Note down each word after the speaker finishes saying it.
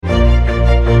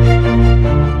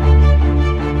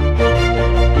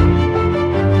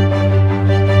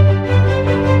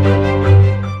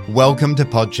Welcome to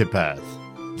Podship Earth.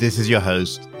 This is your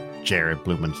host, Jared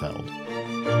Blumenfeld.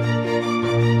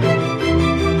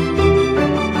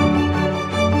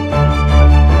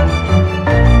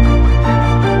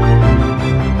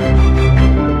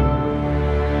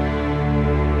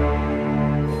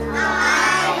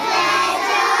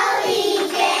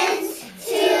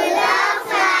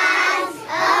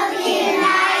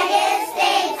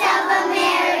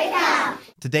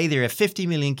 Today, there are 50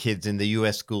 million kids in the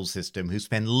US school system who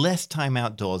spend less time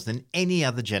outdoors than any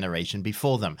other generation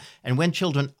before them. And when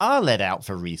children are let out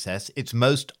for recess, it's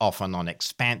most often on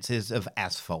expanses of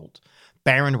asphalt,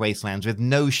 barren wastelands with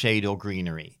no shade or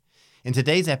greenery. In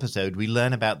today's episode, we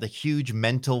learn about the huge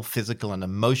mental, physical, and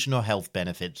emotional health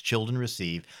benefits children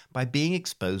receive by being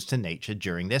exposed to nature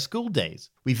during their school days.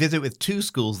 We visit with two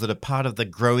schools that are part of the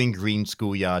growing green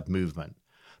schoolyard movement.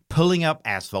 Pulling up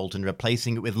asphalt and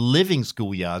replacing it with living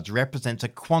schoolyards represents a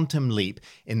quantum leap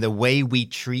in the way we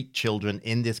treat children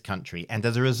in this country, and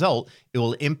as a result, it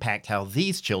will impact how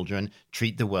these children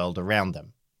treat the world around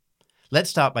them. Let's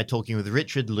start by talking with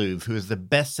Richard Louv, who is the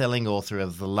best-selling author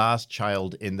of The Last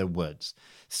Child in the Woods,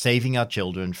 Saving Our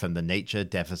Children from the Nature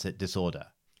Deficit Disorder.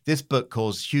 This book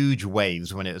caused huge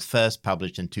waves when it was first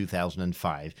published in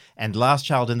 2005, and Last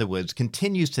Child in the Woods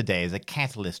continues today as a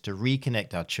catalyst to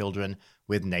reconnect our children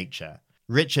with nature.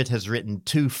 Richard has written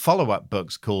two follow-up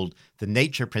books called The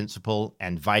Nature Principle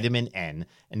and Vitamin N,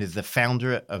 and is the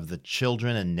founder of the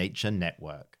Children and Nature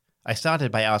Network. I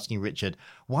started by asking Richard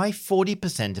why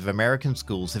 40% of American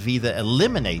schools have either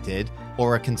eliminated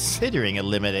or are considering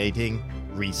eliminating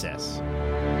recess.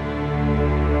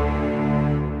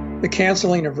 The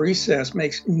canceling of recess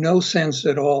makes no sense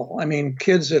at all. I mean,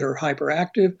 kids that are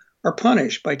hyperactive are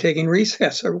punished by taking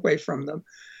recess away from them.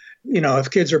 You know, if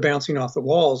kids are bouncing off the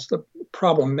walls, the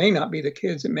problem may not be the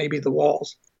kids, it may be the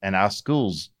walls. And our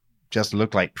schools just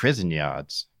look like prison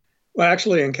yards. Well,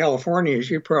 actually, in California,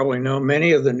 as you probably know,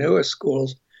 many of the newest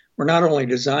schools were not only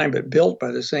designed but built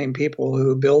by the same people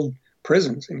who build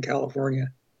prisons in California.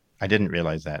 I didn't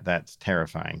realize that. That's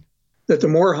terrifying. That the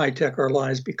more high-tech our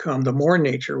lives become, the more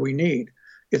nature we need.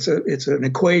 It's an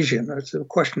equation. It's a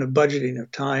question of budgeting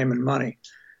of time and money.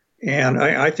 And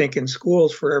I think in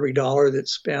schools, for every dollar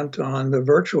that's spent on the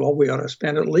virtual, we ought to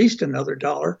spend at least another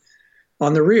dollar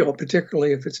on the real,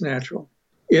 particularly if it's natural.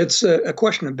 It's a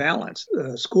question of balance.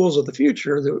 Schools of the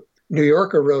future, the New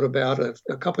Yorker wrote about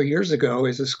a couple of years ago,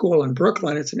 is a school in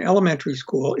Brooklyn. It's an elementary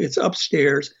school. It's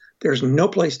upstairs. There's no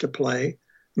place to play,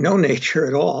 no nature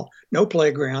at all, no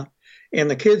playground. And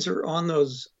the kids are on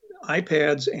those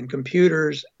iPads and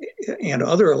computers and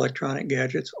other electronic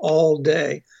gadgets all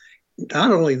day.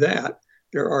 Not only that,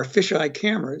 there are fisheye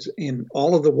cameras in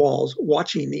all of the walls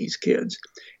watching these kids.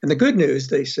 And the good news,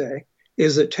 they say,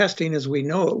 is that testing as we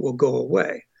know it will go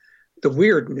away. The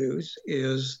weird news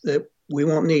is that we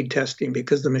won't need testing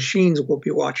because the machines will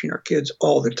be watching our kids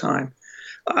all the time.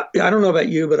 I don't know about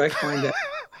you, but I find that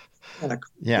kind of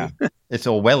creepy. Yeah, it's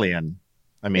Orwellian.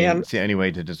 I mean, it's the only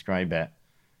way to describe that.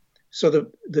 So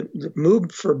the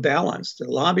move for balance, the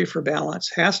lobby for balance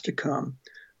has to come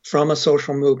from a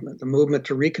social movement. The movement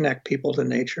to reconnect people to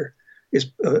nature is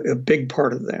a big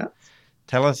part of that.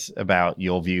 Tell us about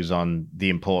your views on the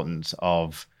importance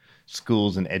of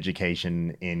schools and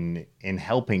education in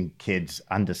helping kids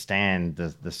understand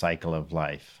the cycle of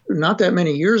life. Not that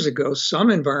many years ago,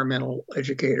 some environmental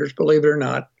educators, believe it or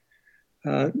not,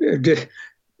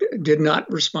 did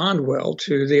not respond well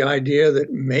to the idea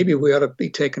that maybe we ought to be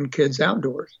taking kids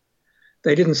outdoors.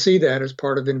 They didn't see that as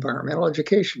part of environmental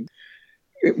education.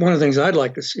 One of the things I'd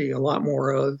like to see a lot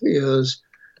more of is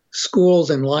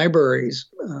schools and libraries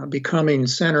becoming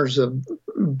centers of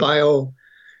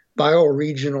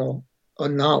bioregional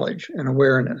knowledge and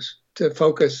awareness to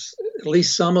focus at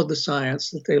least some of the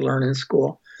science that they learn in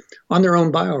school on their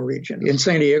own bioregion. In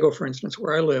San Diego, for instance,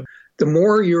 where I live, the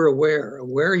more you're aware of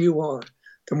where you are,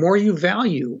 the more you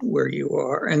value where you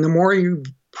are, and the more you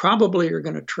probably are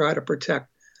going to try to protect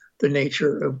the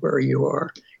nature of where you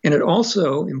are. And it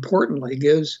also, importantly,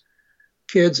 gives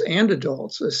kids and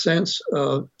adults a sense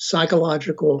of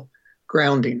psychological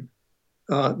grounding.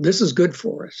 This is good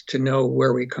for us to know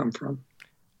where we come from.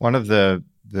 One of the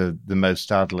most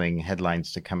startling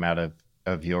headlines to come out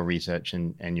of your research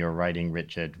and your writing,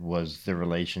 Richard, was the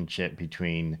relationship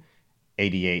between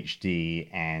ADHD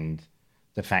and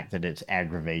the fact that it's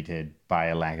aggravated by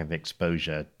a lack of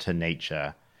exposure to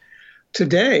nature.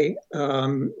 Today,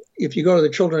 if you go to the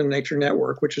Children and Nature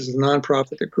Network, which is the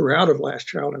nonprofit that grew out of Last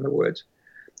Child in the Woods,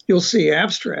 you'll see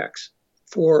abstracts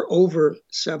for over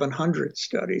 700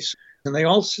 studies. And they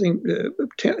all seem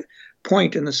to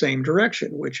point in the same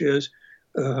direction, which is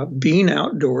being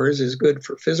outdoors is good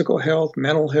for physical health,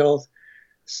 mental health,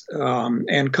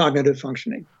 and cognitive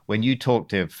functioning. When you talk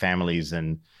to families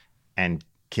and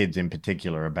kids in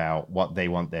particular about what they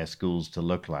want their schools to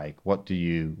look like, what do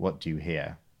you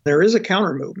hear? There is a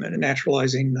counter movement in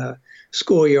naturalizing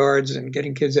schoolyards and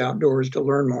getting kids outdoors to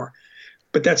learn more.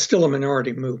 But that's still a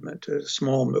minority movement, a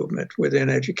small movement within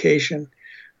education.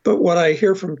 But what I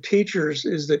hear from teachers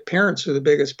is that parents are the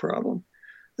biggest problem.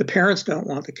 The parents don't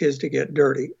want the kids to get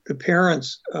dirty. The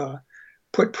parents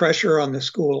put pressure on the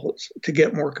schools to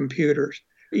get more computers,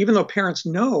 even though parents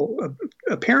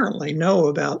apparently know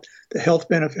about the health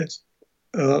benefits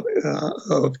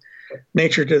of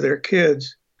nature to their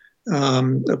kids.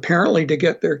 Apparently, to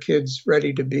get their kids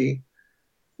ready to be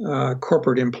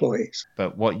corporate employees.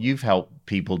 But what you've helped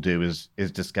people do is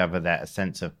discover that a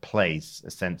sense of place,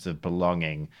 a sense of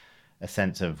belonging, a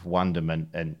sense of wonderment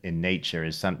in nature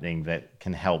is something that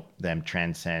can help them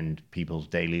transcend people's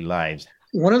daily lives.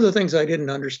 One of the things I didn't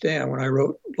understand when I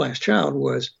wrote Last Child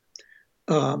was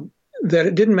that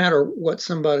it didn't matter what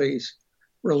somebody's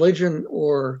religion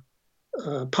or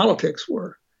politics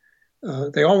were.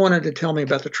 They all wanted to tell me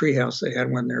about the treehouse they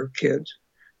had when they were kids,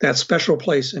 that special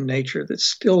place in nature that's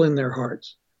still in their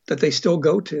hearts, that they still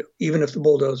go to, even if the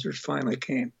bulldozers finally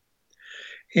came.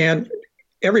 And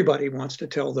everybody wants to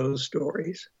tell those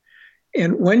stories.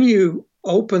 And when you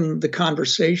open the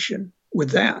conversation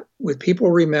with that, with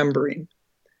people remembering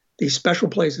these special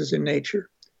places in nature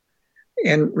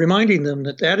and reminding them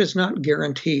that that is not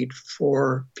guaranteed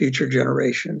for future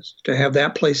generations to have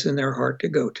that place in their heart to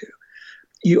go to,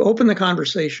 you open the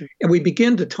conversation and we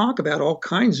begin to talk about all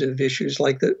kinds of issues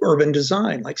like the urban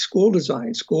design, like school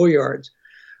design, schoolyards,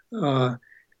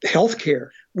 healthcare.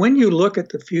 When you look at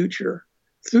the future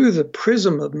through the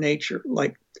prism of nature,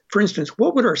 like, for instance,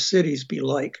 what would our cities be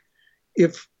like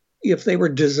if they were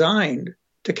designed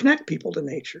to connect people to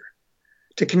nature,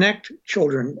 to connect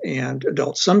children and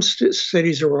adults? Some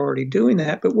cities are already doing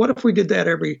that, but what if we did that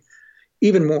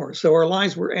even more? So our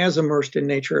lives were as immersed in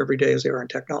nature every day as they are in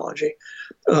technology.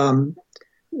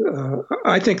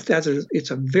 I think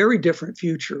it's a very different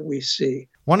future we see.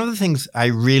 One of the things I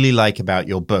really like about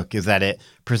your book is that it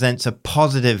presents a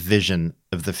positive vision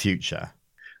of the future.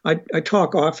 I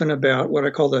talk often about what I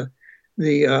call the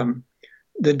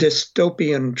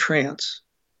dystopian trance,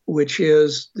 which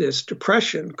is this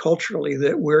depression culturally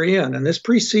that we're in, and this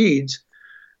precedes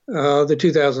the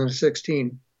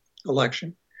 2016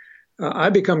 election.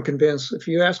 I become convinced if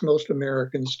you ask most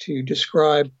Americans to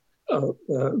describe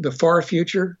the far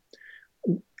future,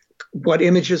 what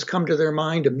images come to their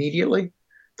mind immediately,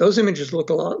 those images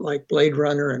look a lot like Blade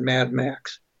Runner and Mad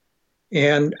Max.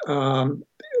 And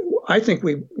I think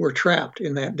we're trapped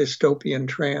in that dystopian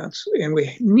trance, and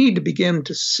we need to begin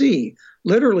to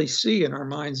literally see in our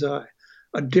mind's eye,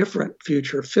 a different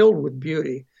future filled with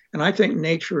beauty. And I think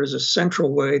nature is a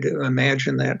central way to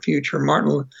imagine that future.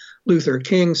 Martin Luther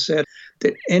King said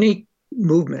that any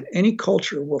movement, any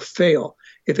culture will fail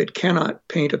if it cannot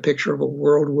paint a picture of a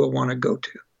world we'll want to go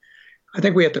to. I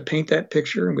think we have to paint that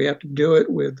picture, and we have to do it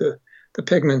with the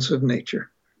pigments of nature.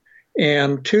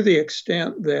 And to the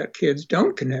extent that kids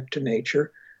don't connect to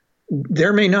nature,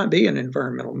 there may not be an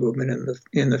environmental movement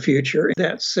in the future.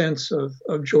 That sense of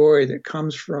joy that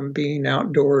comes from being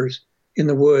outdoors in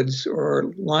the woods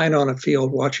or lying on a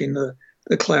field watching the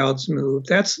clouds move,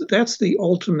 that's the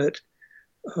ultimate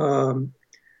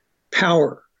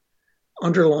power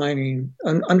underlying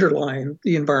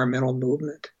the environmental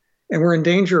movement. And we're in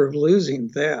danger of losing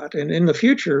that. And in the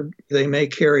future, they may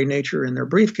carry nature in their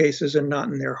briefcases and not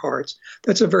in their hearts.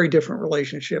 That's a very different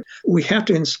relationship. We have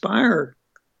to inspire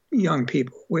young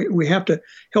people. We have to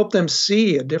help them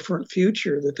see a different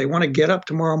future, that they want to get up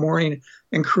tomorrow morning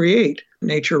and create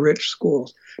nature-rich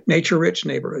schools, nature-rich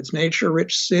neighborhoods,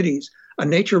 nature-rich cities, a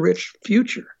nature-rich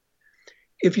future.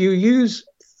 If you use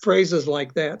phrases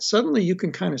like that, suddenly you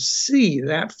can kind of see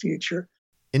that future.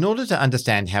 In order to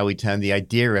understand how we turn the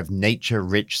idea of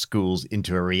nature-rich schools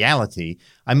into a reality,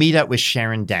 I meet up with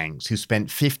Sharon Dangs, who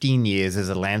spent 15 years as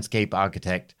a landscape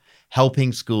architect,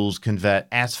 helping schools convert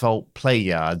asphalt play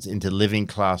yards into living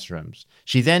classrooms.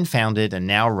 She then founded and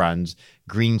now runs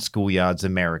Green Schoolyards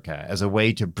America as a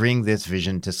way to bring this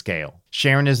vision to scale.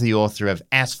 Sharon is the author of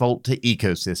Asphalt to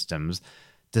Ecosystems,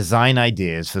 Design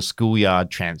Ideas for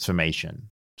Schoolyard Transformation.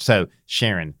 So,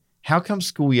 Sharon, how come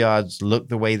schoolyards look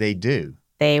the way they do?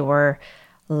 They were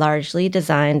largely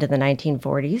designed in the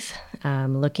 1940s,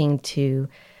 looking to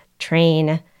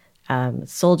train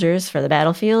soldiers for the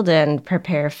battlefield and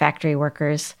prepare factory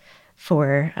workers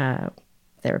for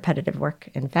their repetitive work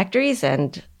in factories.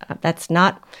 And that's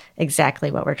not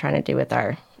exactly what we're trying to do with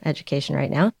our education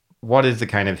right now. What is the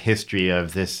kind of history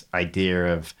of this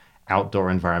idea of outdoor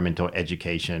environmental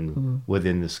education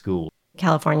within the school?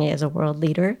 California is a world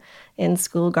leader in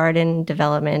school garden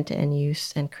development and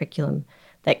use and curriculum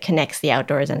that connects the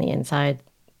outdoors and the inside,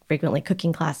 frequently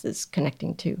cooking classes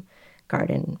connecting to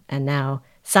garden, and now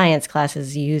science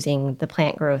classes using the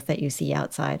plant growth that you see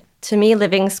outside. To me,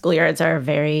 living schoolyards are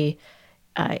very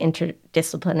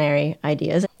interdisciplinary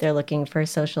ideas. They're looking for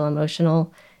social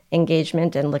emotional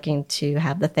engagement and looking to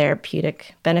have the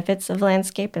therapeutic benefits of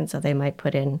landscape. And so they might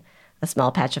put in a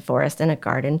small patch of forest and a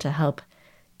garden to help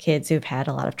kids who've had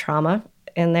a lot of trauma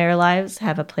in their lives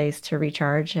have a place to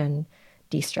recharge and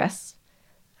de-stress.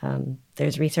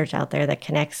 There's research out there that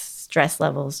connects stress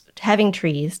levels, having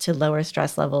trees, to lower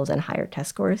stress levels and higher test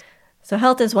scores. So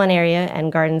health is one area,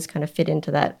 and gardens kind of fit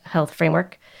into that health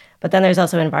framework. But then there's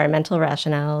also environmental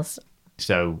rationales.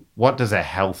 So what does a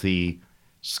healthy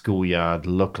schoolyard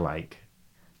look like?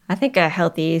 I think a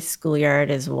healthy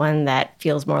schoolyard is one that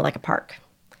feels more like a park.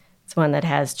 It's one that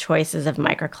has choices of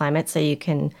microclimate so you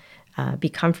can be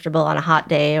comfortable on a hot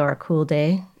day or a cool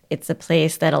day. It's a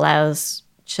place that allows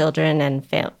children and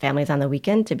families on the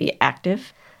weekend to be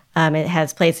active. It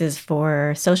has places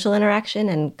for social interaction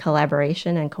and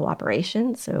collaboration and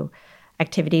cooperation. So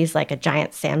activities like a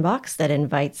giant sandbox that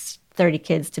invites 30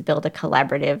 kids to build a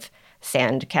collaborative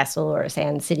sand castle or a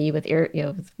sand city with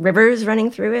with rivers running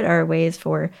through it are ways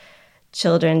for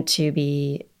children to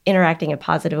be interacting in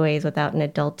positive ways without an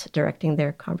adult directing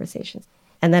their conversations.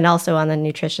 And then also on the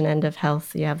nutrition end of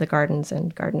health, you have the gardens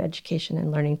and garden education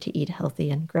and learning to eat healthy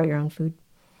and grow your own food.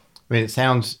 I mean, it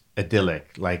sounds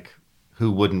idyllic. Like,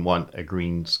 who wouldn't want a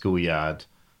green schoolyard?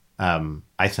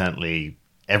 I certainly,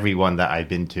 everyone that I've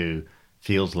been to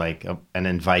feels like an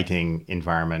inviting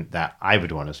environment that I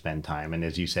would want to spend time. And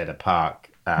as you said, a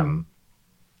park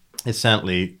is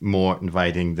certainly more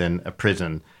inviting than a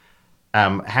prison.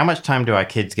 How much time do our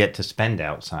kids get to spend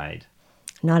outside?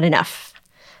 Not enough.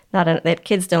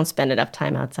 Kids don't spend enough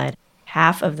time outside.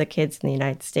 Half of the kids in the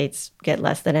United States get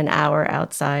less than an hour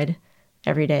outside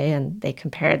every day, and they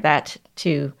compared that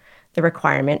to the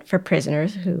requirement for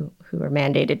prisoners who are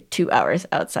mandated 2 hours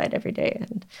outside every day.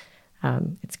 And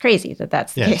it's crazy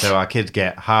that's the case. So our kids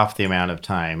get half the amount of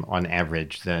time on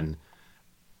average than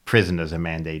prisoners are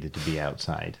mandated to be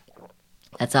outside.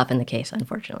 That's often the case,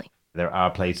 unfortunately. There are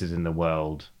places in the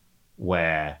world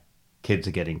where kids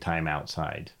are getting time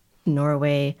outside.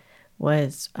 Norway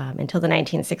was, until the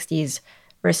 1960s,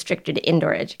 restricted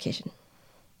indoor education.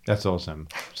 That's awesome.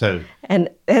 So, and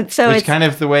so it's kind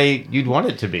of the way you'd want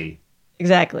it to be.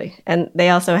 Exactly. And they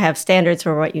also have standards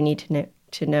for what you need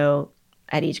to know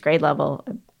at each grade level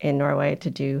in Norway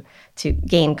to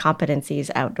gain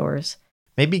competencies outdoors.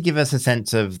 Maybe give us a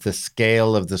sense of the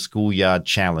scale of the schoolyard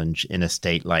challenge in a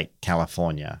state like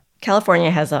California. California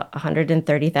has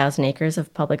 130,000 acres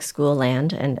of public school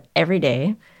land, and every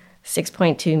day,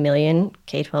 6.2 million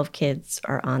K-12 kids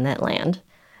are on that land.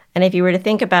 And if you were to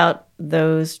think about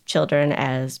those children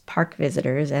as park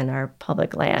visitors and our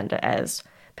public land as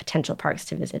potential parks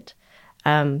to visit,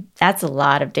 that's a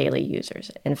lot of daily users.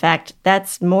 In fact,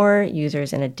 that's more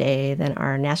users in a day than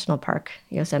our national park,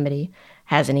 Yosemite,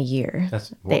 has in a year.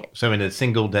 So in a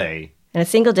single day? In a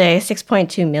single day,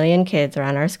 6.2 million kids are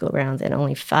on our school grounds, and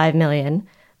only 5 million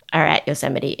are at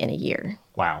Yosemite in a year.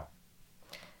 Wow.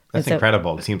 That's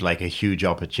incredible. It seems like a huge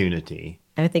opportunity.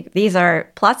 I think these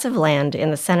are plots of land in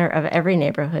the center of every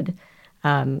neighborhood.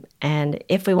 And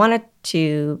if we wanted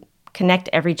to connect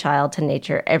every child to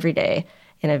nature every day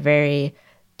in a very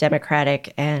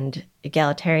democratic and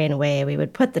egalitarian way, we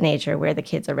would put the nature where the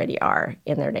kids already are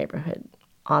in their neighborhood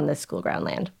on the school ground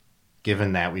land.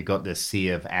 Given that we've got this sea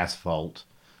of asphalt,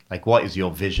 like, what is your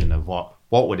vision of what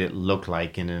would it look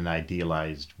like in an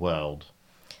idealized world?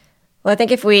 Well, I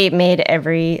think if we made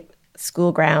every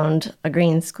school ground a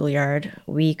green schoolyard,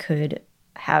 we could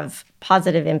have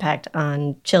positive impact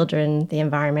on children, the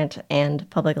environment, and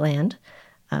public land.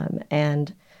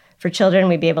 And for children,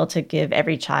 we'd be able to give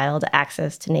every child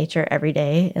access to nature every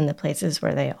day in the places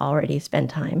where they already spend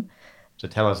time. So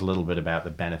tell us a little bit about the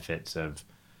benefits of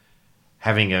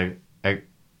having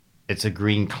it's a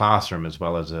green classroom as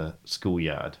well as a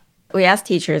schoolyard. We asked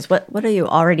teachers, what are you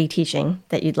already teaching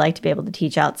that you'd like to be able to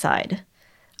teach outside,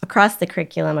 across the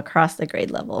curriculum, across the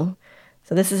grade level?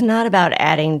 So this is not about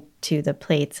adding to the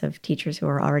plates of teachers who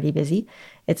are already busy.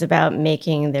 It's about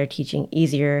making their teaching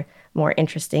easier, more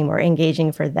interesting, more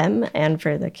engaging for them and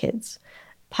for the kids.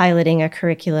 Piloting a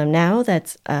curriculum now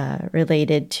that's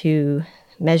related to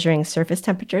measuring surface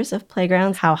temperatures of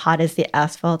playgrounds. How hot is the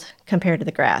asphalt compared to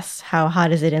the grass? How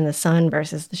hot is it in the sun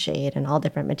versus the shade, and all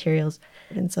different materials?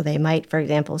 And so they might, for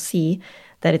example, see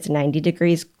that it's 90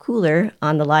 degrees cooler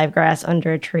on the live grass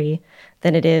under a tree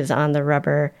than it is on the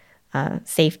rubber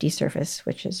safety surface,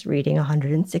 which is reading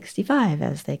 165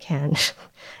 as they can.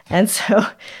 And so,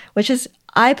 which is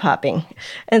eye-popping.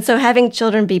 And so having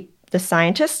children be the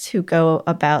scientists who go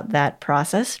about that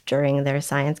process during their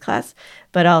science class,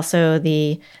 but also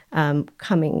the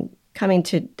coming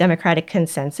to democratic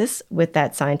consensus with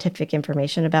that scientific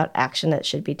information about action that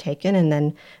should be taken, and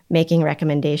then making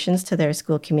recommendations to their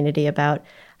school community about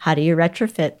how do you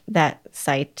retrofit that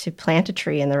site to plant a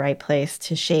tree in the right place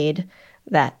to shade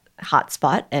that hot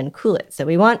spot and cool it. So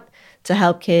we want to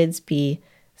help kids be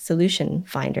solution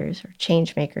finders or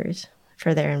change makers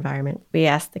for their environment. We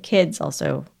ask the kids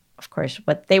also, of course,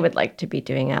 what they would like to be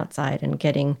doing outside, and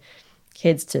getting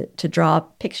kids to draw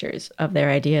pictures of their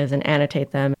ideas and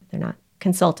annotate them. They're not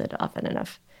consulted often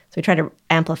enough. So we try to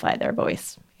amplify their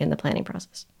voice in the planning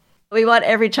process. We want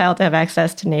every child to have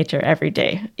access to nature every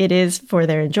day. It is for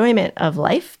their enjoyment of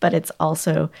life, but it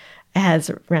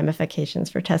has ramifications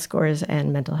for test scores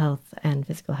and mental health and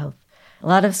physical health. A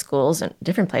lot of schools in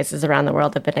different places around the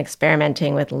world have been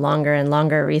experimenting with longer and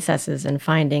longer recesses, and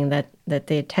finding that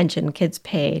the attention kids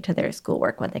pay to their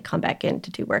schoolwork when they come back in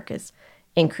to do work is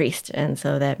increased, and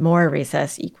so that more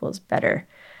recess equals better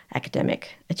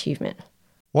academic achievement.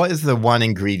 What is the one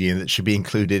ingredient that should be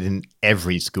included in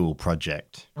every school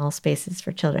project? All spaces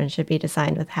for children should be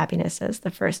designed with happiness as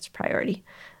the first priority.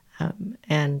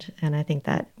 And I think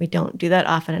that we don't do that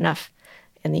often enough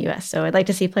in the U.S. So I'd like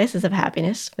to see places of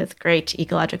happiness with great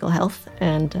ecological health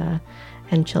and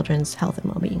children's health and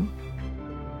well-being.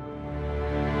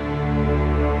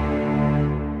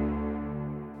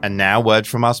 And now, word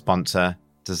from our sponsor,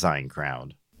 Design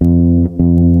Crowd.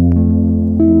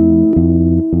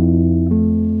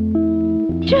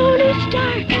 Tony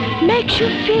Stark makes you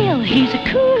feel he's a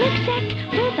cool exec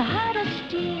with a heart of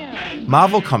steel.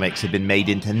 Marvel Comics have been made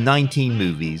into 19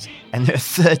 movies, and there are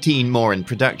 13 more in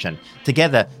production.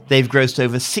 Together, they've grossed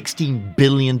over $16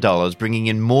 billion, bringing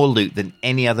in more loot than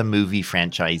any other movie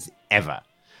franchise ever.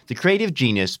 The creative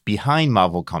genius behind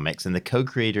Marvel Comics and the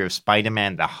co-creator of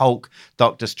Spider-Man, the Hulk,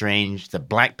 Doctor Strange, the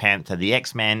Black Panther, the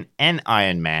X-Men, and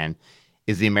Iron Man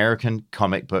is the American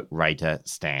comic book writer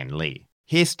Stan Lee.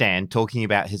 Here's Stan talking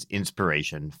about his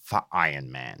inspiration for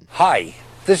Iron Man. Hi,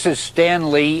 this is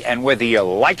Stan Lee, and whether you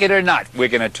like it or not, we're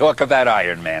going to talk about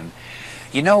Iron Man.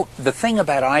 You know, the thing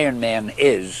about Iron Man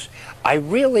is, I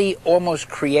really almost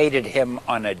created him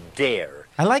on a dare.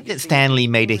 I like that Stan Lee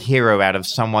made a hero out of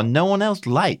someone no one else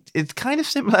liked. It's kind of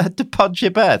similar to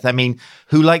Podship Earth. I mean,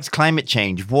 who likes climate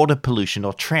change, water pollution,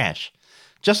 or trash?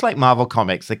 Just like Marvel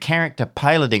Comics, the character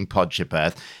piloting Podship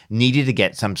Earth needed to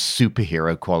get some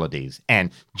superhero qualities.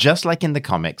 And just like in the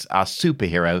comics, our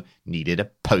superhero needed a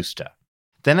poster.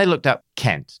 Then I looked up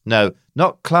Kent. No,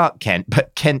 not Clark Kent,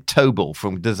 but Kent Tobel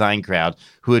from Design Crowd,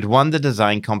 who had won the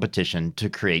design competition to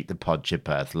create the Podship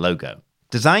Earth logo.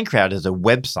 Design Crowd is a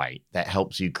website that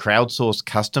helps you crowdsource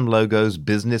custom logos,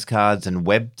 business cards, and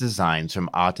web designs from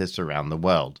artists around the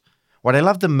world. What I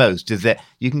love the most is that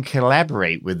you can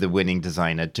collaborate with the winning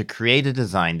designer to create a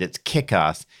design that's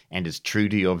kick-ass and is true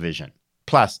to your vision.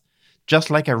 Plus,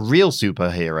 just like a real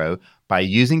superhero, by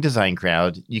using Design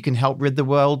Crowd, you can help rid the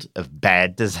world of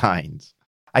bad designs.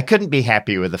 I couldn't be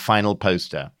happier with the final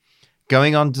poster.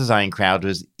 Going on Design Crowd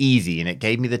was easy, and it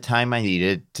gave me the time I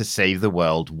needed to save the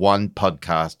world one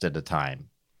podcast at a time.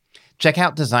 Check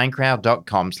out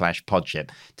designcrowd.com/podship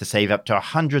to save up to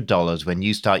 $100 when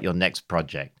you start your next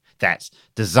project. That's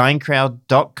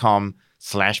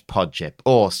designcrowd.com/podship,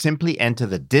 or simply enter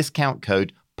the discount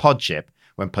code PODSHIP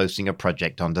when posting a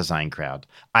project on Design Crowd.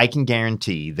 I can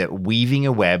guarantee that weaving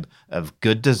a web of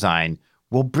good design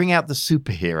will bring out the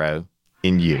superhero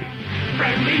in you.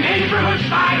 Friendly neighborhood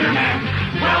Spider-Man,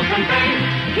 wealth and fame,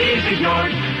 he's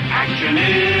ignored. Action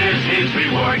is his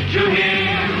reward to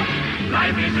him.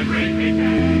 Life is a great big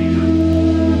game.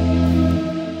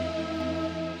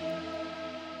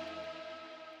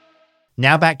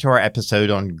 Now back to our episode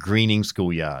on greening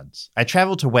schoolyards. I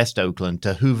traveled to West Oakland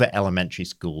to Hoover Elementary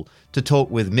School to talk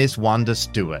with Miss Wanda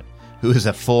Stewart, who is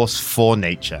a force for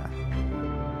nature.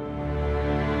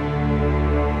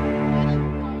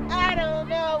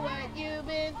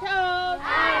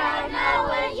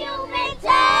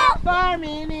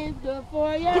 Farming is good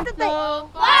for your soul.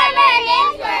 Farming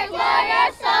is good for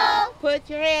your soul. Put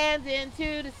your hands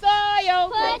into the soil.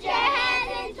 Put your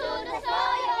hands into the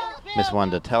soil. Miss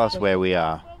Wanda, tell us where we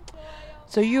are.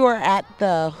 So you are at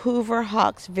the Hoover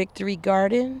Hawks Victory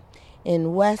Garden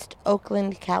in West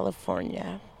Oakland,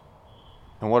 California.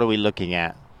 And what are we looking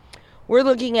at? We're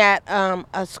looking at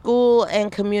a school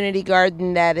and community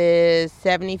garden that is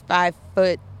 75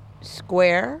 foot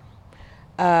square.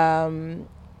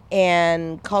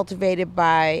 and cultivated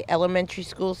by elementary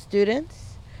school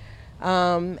students.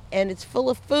 And it's full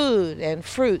of food and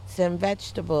fruits and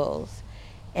vegetables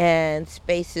and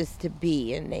spaces to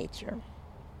be in nature.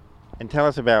 And tell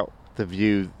us about the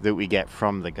view that we get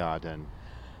from the garden.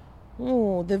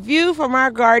 Ooh, the view from our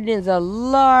garden is a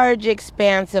large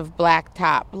expanse of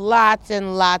blacktop, lots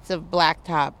and lots of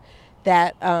blacktop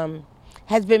that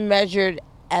has been measured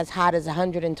as hot as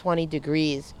 120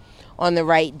 degrees on the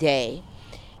right day.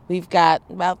 We've got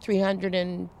about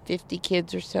 350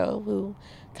 kids or so who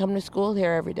come to school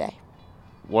here every day.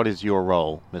 What is your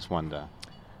role, Miss Wonder?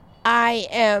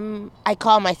 I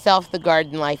call myself the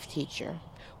garden life teacher.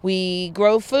 We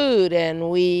grow food and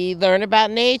we learn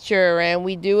about nature and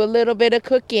we do a little bit of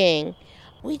cooking.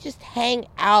 We just hang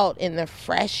out in the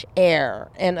fresh air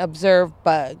and observe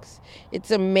bugs.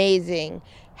 It's amazing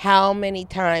how many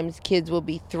times kids will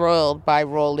be thrilled by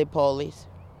roly-polies.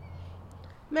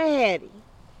 Mahedi,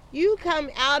 you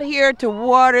come out here to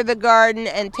water the garden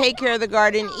and take care of the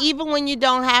garden even when you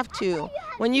don't have to.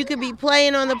 When you could be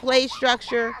playing on the play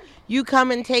structure, you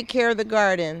come and take care of the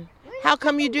garden. How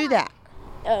come you do that?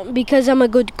 Because I'm a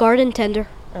good garden tender.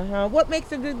 What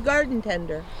makes a good garden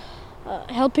tender?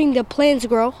 Helping the plants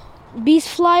grow. Bees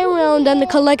fly around and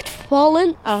collect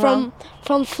pollen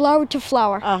from flower to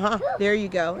flower. There you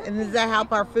go. And does that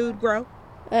help our food grow?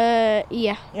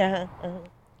 Yeah.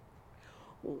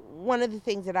 One of the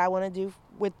things that I want to do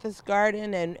with this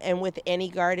garden and with any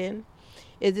garden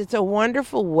is it's a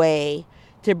wonderful way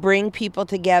to bring people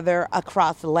together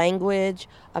across language,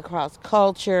 across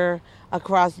culture,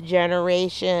 across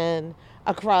generation,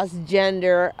 across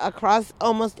gender, across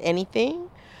almost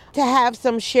anything, to have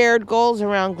some shared goals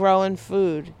around growing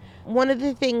food. One of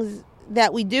the things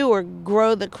that we do are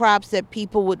grow the crops that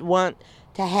people would want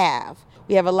to have.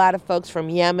 We have a lot of folks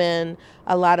from Yemen,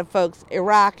 a lot of folks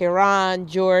Iraq, Iran,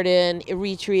 Jordan,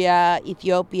 Eritrea,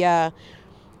 Ethiopia.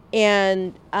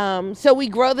 And so we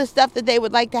grow the stuff that they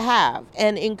would like to have.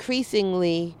 And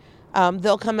increasingly,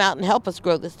 they'll come out and help us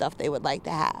grow the stuff they would like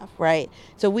to have, right?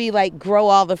 So we grow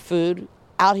all the food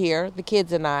out here, the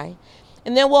kids and I.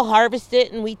 And then we'll harvest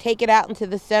it and we take it out into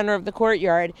the center of the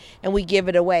courtyard and we give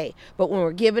it away. But when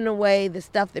we're giving away the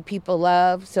stuff that people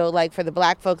love, so for the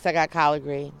black folks, I got collard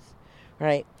greens,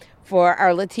 right? For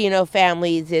our Latino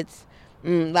families, it's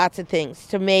lots of things,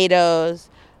 tomatoes,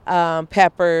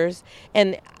 peppers.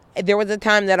 And there was a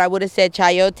time that I would have said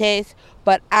chayotes,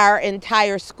 but our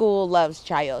entire school loves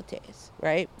chayotes,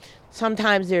 right?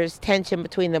 Sometimes there's tension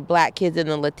between the black kids and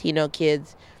the Latino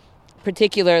kids,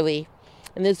 particularly.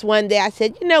 And this one day I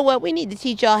said, you know what, we need to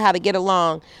teach y'all how to get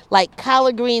along, like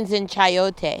collard greens and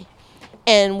chayote.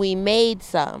 And we made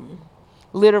some,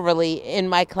 literally, in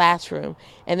my classroom.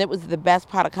 And it was the best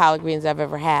pot of collard greens I've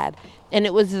ever had. And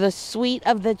it was the sweet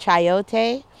of the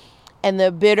chayote and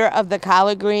the bitter of the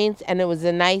collard greens, and it was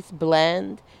a nice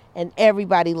blend, and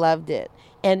everybody loved it.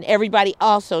 And everybody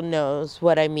also knows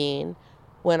what I mean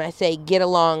when I say get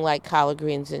along like collard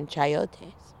greens and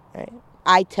chayotes, right?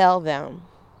 I tell them,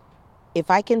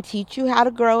 if I can teach you how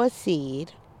to grow a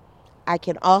seed, I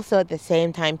can also at the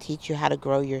same time teach you how to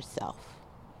grow yourself,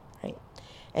 right?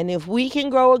 And if we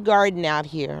can grow a garden out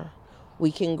here,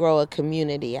 we can grow a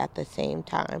community at the same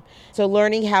time. So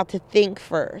learning how to think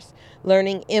first,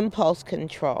 learning impulse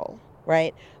control,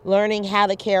 right? Learning how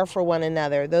to care for one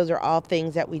another. Those are all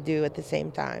things that we do at the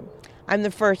same time. I'm the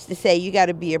first to say you got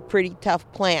to be a pretty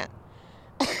tough plant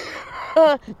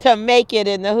to make it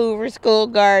in the Hoover School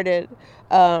Garden.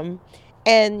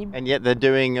 And yet they're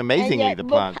doing amazingly, the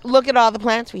plants. Look at all the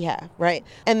plants we have, right?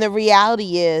 And the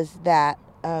reality is that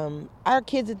our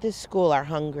kids at this school are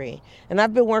hungry. And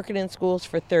I've been working in schools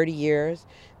for 30 years.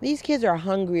 These kids are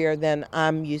hungrier than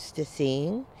I'm used to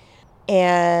seeing.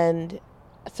 And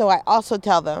so I also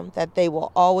tell them that they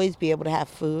will always be able to have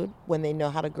food when they know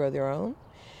how to grow their own,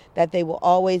 that they will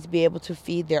always be able to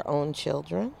feed their own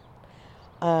children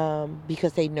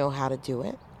because they know how to do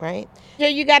it, right? So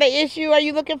you got an issue? Are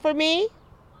you looking for me?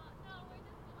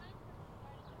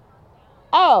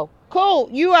 Oh, cool.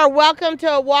 You are welcome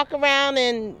to walk around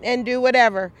and do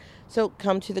whatever. So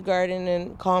come to the garden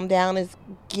and calm down is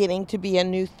getting to be a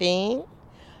new thing.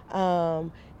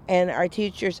 And our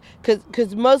teachers,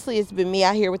 because mostly it's been me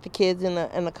out here with the kids and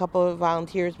a couple of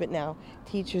volunteers, but now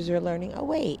teachers are learning, oh,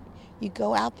 wait, you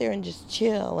go out there and just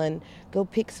chill and go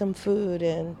pick some food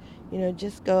and,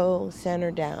 just go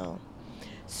center down.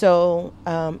 So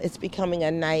it's becoming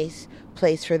a nice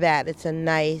place for that. It's a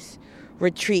nice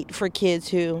retreat for kids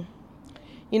who,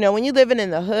 when you're living in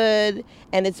the hood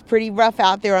and it's pretty rough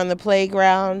out there on the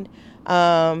playground,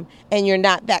 and you're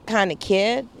not that kind of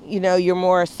kid, you're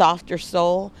more a softer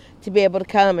soul, to be able to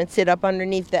come and sit up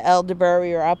underneath the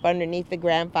elderberry or up underneath the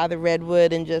grandfather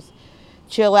redwood and just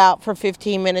chill out for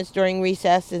 15 minutes during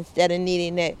recess instead of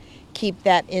needing to keep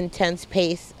that intense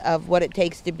pace of what it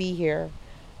takes to be here,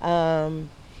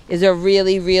 is a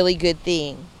really, really good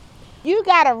thing. You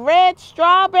got a red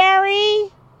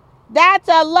strawberry? That's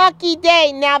a lucky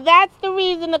day. Now that's the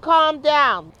reason to calm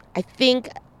down. I think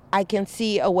I can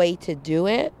see a way to do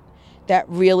it that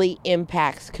really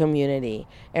impacts community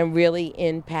and really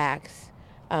impacts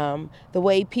the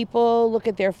way people look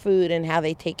at their food and how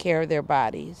they take care of their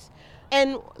bodies.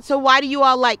 And so why do you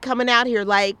all like coming out here?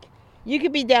 Like, you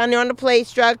could be down there on the play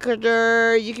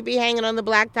structure, you could be hanging on the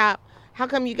blacktop. How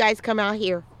come you guys come out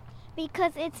here?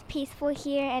 Because it's peaceful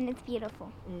here and it's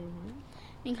beautiful. Mm-hmm.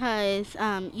 Because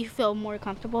you feel more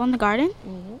comfortable in the garden.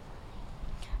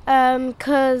 Mm-hmm.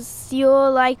 Because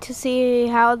you'll like to see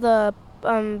how the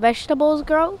vegetables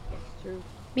grow. True.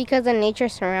 Because the nature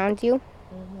surrounds you.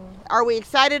 Are we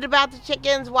excited about the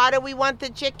chickens? Why do we want the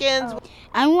chickens?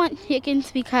 I want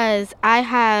chickens because I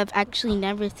have actually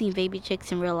never seen baby chicks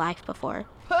in real life before.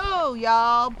 Poo,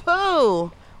 y'all,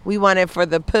 poo. We want it for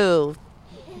the poo.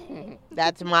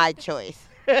 That's my choice.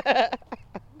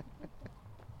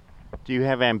 Do you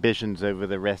have ambitions over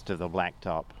the rest of the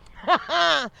blacktop?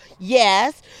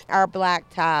 Yes, our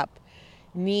blacktop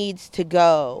needs to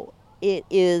go.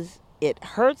 It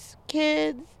hurts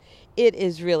kids. It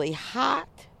is really hot.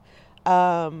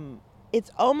 It's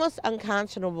almost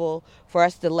unconscionable for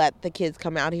us to let the kids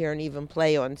come out here and even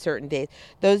play on certain days.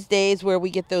 Those days where we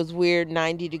get those weird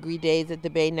 90-degree days that the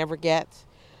Bay never gets,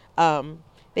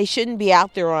 they shouldn't be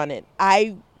out there on it.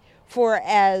 For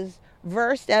as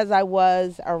versed as I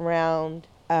was around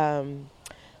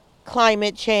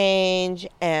climate change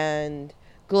and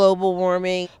global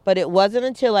warming, but it wasn't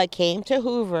until I came to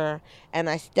Hoover and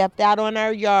I stepped out on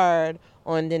our yard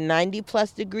on the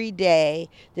 90-plus degree day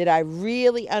did I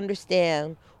really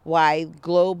understand why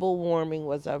global warming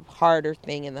was a harder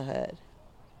thing in the hood,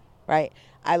 right?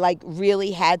 I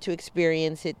really had to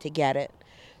experience it to get it.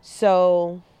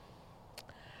 So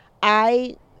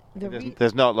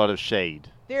there's not a lot of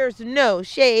shade. There's no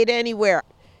shade anywhere.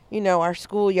 You know, our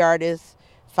schoolyard is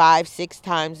 5-6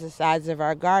 times the size of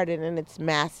our garden, and it's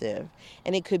massive,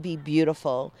 and it could be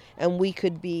beautiful, and we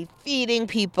could be feeding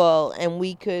people, and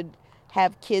we could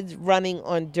have kids running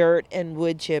on dirt and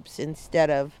wood chips instead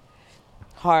of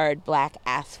hard black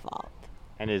asphalt.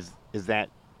 And is that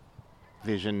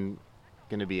vision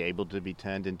going to be able to be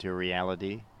turned into a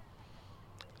reality?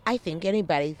 I think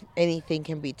anything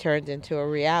can be turned into a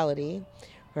reality,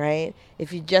 right?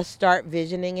 If you just start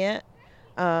visioning it.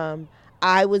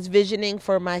 I was visioning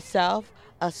for myself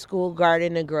a school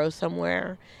garden to grow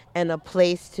somewhere and a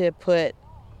place to put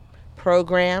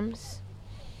programs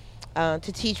to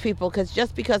teach people, because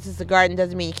just because it's a garden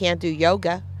doesn't mean you can't do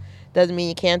yoga, doesn't mean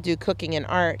you can't do cooking and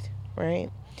art,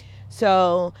 right?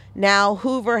 So now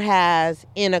Hoover has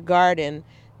in a garden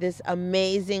this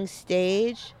amazing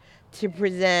stage to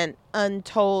present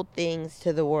untold things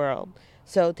to the world.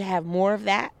 So to have more of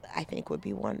that, I think would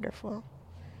be wonderful.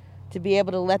 To be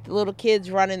able to let the little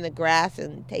kids run in the grass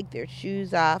and take their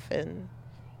shoes off and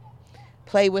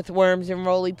play with worms and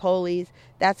roly-polies,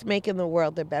 that's making the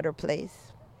world a better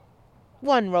place.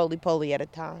 One roly-poly at a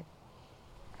time.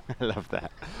 I love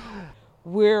that.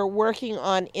 We're working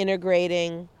on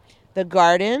integrating the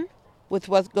garden with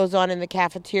what goes on in the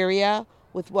cafeteria,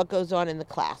 with what goes on in the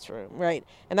classroom, right?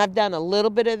 And I've done a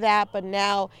little bit of that, but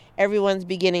now everyone's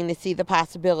beginning to see the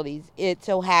possibilities. It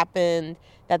so happened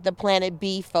that the Planet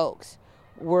Bee folks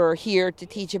were here to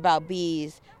teach about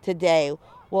bees today.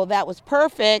 Well, that was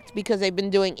perfect because they've been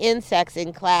doing insects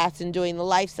in class and doing the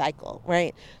life cycle,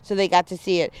 right? So they got to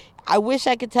see it. I wish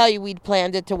I could tell you we'd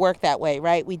planned it to work that way,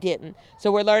 right? We didn't.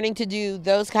 So we're learning to do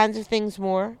those kinds of things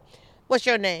more. What's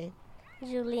your name?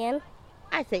 Julian.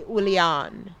 I say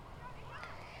Julian.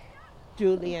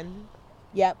 Julian.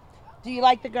 Yep. Do you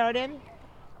like the garden?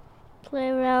 Play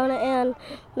around and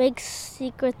make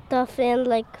secret stuff and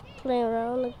play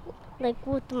around like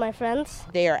with my friends.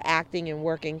 They are acting and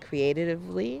working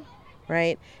creatively,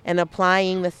 right? And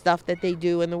applying the stuff that they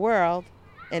do in the world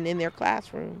and in their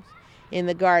classrooms, in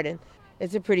the garden.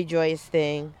 It's a pretty joyous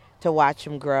thing to watch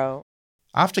them grow.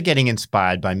 After getting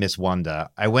inspired by Miss Wonder,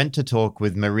 I went to talk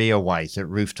with Maria Weiss at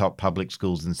Rooftop Public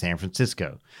Schools in San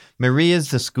Francisco.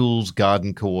 Maria's the school's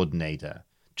garden coordinator.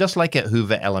 Just like at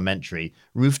Hoover Elementary,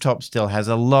 Rooftop still has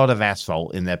a lot of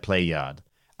asphalt in their play yard.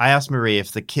 I asked Maria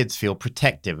if the kids feel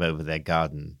protective over their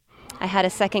garden. I had a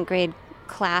second grade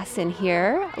class in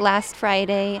here last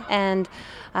Friday, and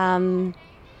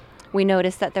we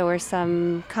noticed that there were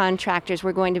some contractors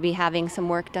were going to be having some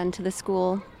work done to the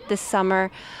school this summer.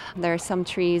 There are some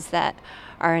trees that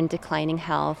are in declining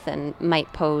health and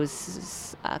might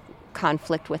pose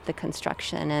conflict with the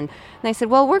construction. And I said,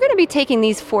 well, we're going to be taking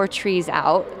these 4 trees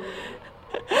out.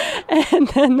 And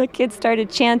then the kids started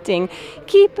chanting,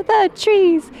 keep the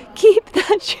trees, keep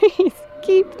the trees,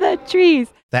 keep the trees.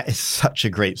 That is such a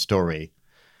great story.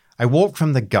 I walked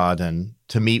from the garden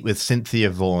to meet with Cynthia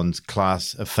Vaughan's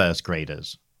class of first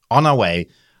graders. On our way,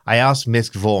 I asked Miss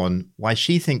Vaughan why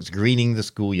she thinks greening the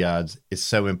schoolyards is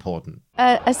so important.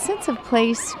 A sense of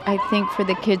place, I think, for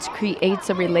the kids creates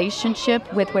a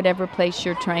relationship with whatever place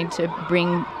you're trying to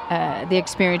bring, the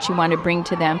experience you want to bring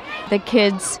to them. The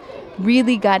kids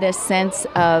really got a sense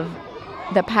of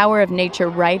the power of nature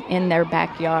right in their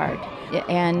backyard.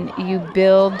 And you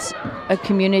build a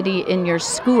community in your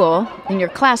school, in your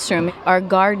classroom. Our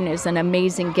garden is an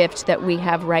amazing gift that we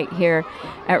have right here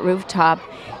at Rooftop.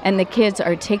 And the kids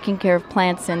are taking care of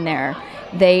plants in there.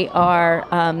 They are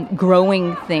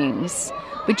growing things.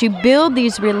 But you build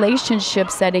these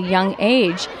relationships at a young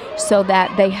age so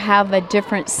that they have a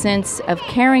different sense of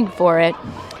caring for it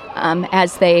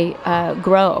as they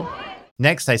grow.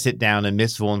 Next, I sit down in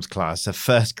Miss Vaughan's class of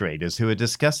first graders who are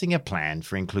discussing a plan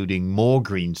for including more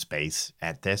green space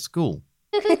at their school.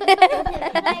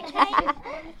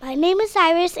 My name is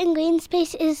Iris, and green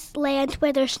space is land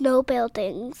where there's no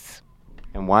buildings.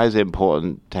 And why is it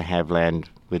important to have land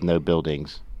with no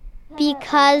buildings?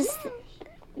 Because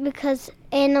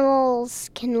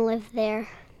animals can live there.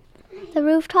 The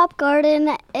rooftop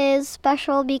garden is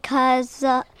special because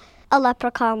a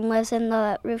leprechaun lives in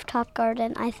the rooftop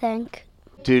garden, I think.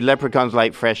 Do leprechauns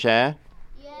like fresh air?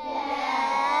 Yeah.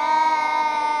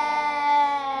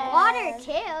 Water,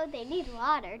 too. They need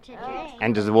water to drink.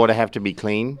 And does the water have to be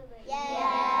clean?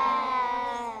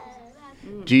 Yeah.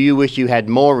 Do you wish you had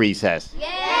more recess? Yeah.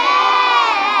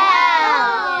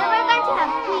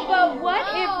 But what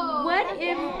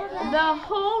if the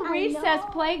whole recess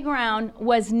playground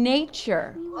was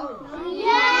nature?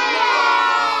 Yeah.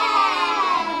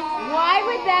 Why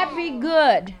would that be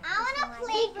good? I want a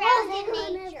playground in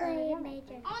nature.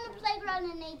 I want a playground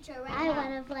in nature. Right? I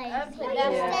want to play.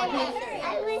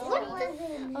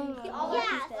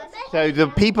 So the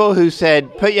people who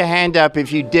said, put your hand up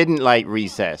if you didn't like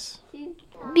recess.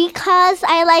 Because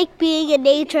I like being in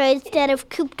nature instead of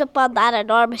cooped up on that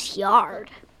enormous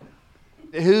yard.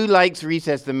 Who likes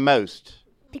recess the most?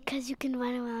 Because you can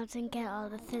run around and get all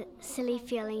the silly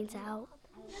feelings out.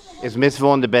 Is Miss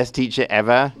Vaughan the best teacher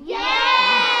ever? Yeah!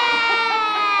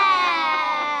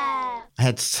 I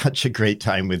had such a great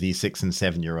time with these 6 and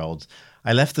 7-year-olds.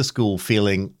 I left the school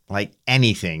feeling like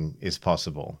anything is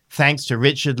possible. Thanks to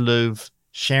Richard Louv,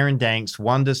 Sharon Danks,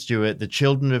 Wanda Stewart, the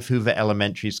children of Hoover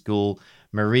Elementary School,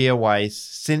 Maria Weiss,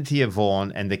 Cynthia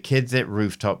Vaughan, and the kids at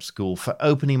Rooftop School for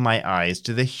opening my eyes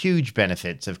to the huge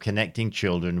benefits of connecting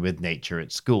children with nature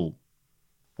at school.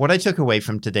 What I took away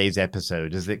from today's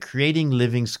episode is that creating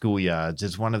living schoolyards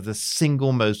is one of the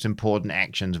single most important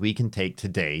actions we can take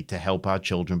today to help our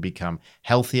children become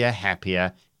healthier,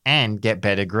 happier, and get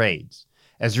better grades.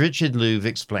 As Richard Louv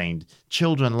explained,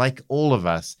 children, like all of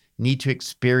us, need to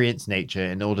experience nature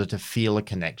in order to feel a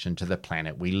connection to the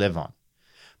planet we live on.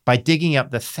 By digging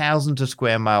up the thousands of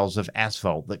square miles of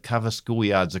asphalt that cover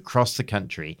schoolyards across the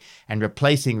country and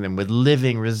replacing them with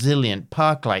living, resilient,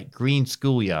 park-like green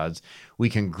schoolyards, we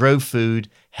can grow food,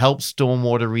 help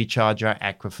stormwater recharge our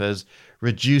aquifers,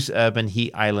 reduce urban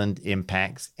heat island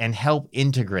impacts, and help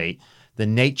integrate the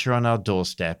nature on our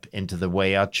doorstep into the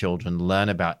way our children learn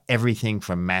about everything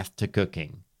from math to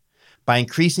cooking. By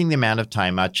increasing the amount of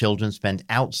time our children spend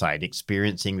outside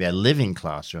experiencing their living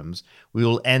classrooms, we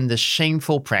will end the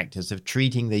shameful practice of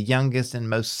treating the youngest and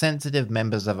most sensitive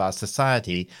members of our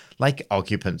society like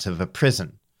occupants of a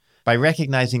prison. By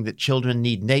recognizing that children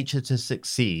need nature to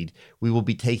succeed, we will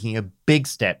be taking a big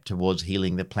step towards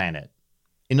healing the planet.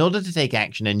 In order to take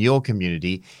action in your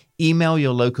community, email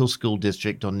your local school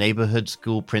district or neighborhood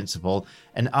school principal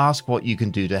and ask what you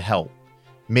can do to help.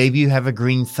 Maybe you have a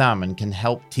green thumb and can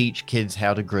help teach kids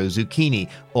how to grow zucchini,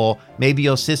 or maybe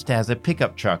your sister has a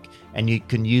pickup truck and you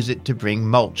can use it to bring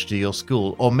mulch to your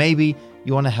school, or maybe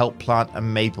you want to help plant a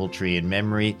maple tree in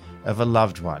memory of a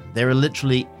loved one. There are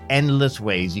literally endless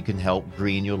ways you can help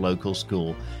green your local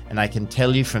school, and I can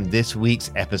tell you from this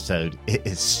week's episode, it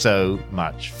is so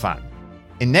much fun.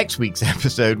 In next week's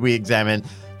episode, we examine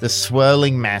the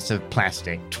swirling mass of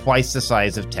plastic, twice the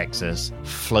size of Texas,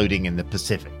 floating in the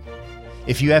Pacific.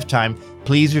 If you have time,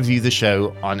 please review the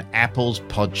show on Apple's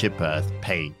Podship Earth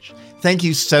page. Thank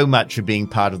you so much for being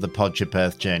part of the Podship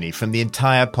Earth journey. From the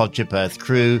entire Podship Earth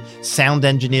crew, sound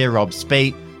engineer Rob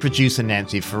Spate, producer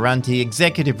Nancy Ferranti,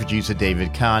 executive producer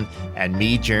David Kahn, and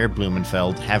me, Jared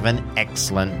Blumenfeld. Have an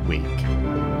excellent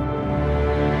week.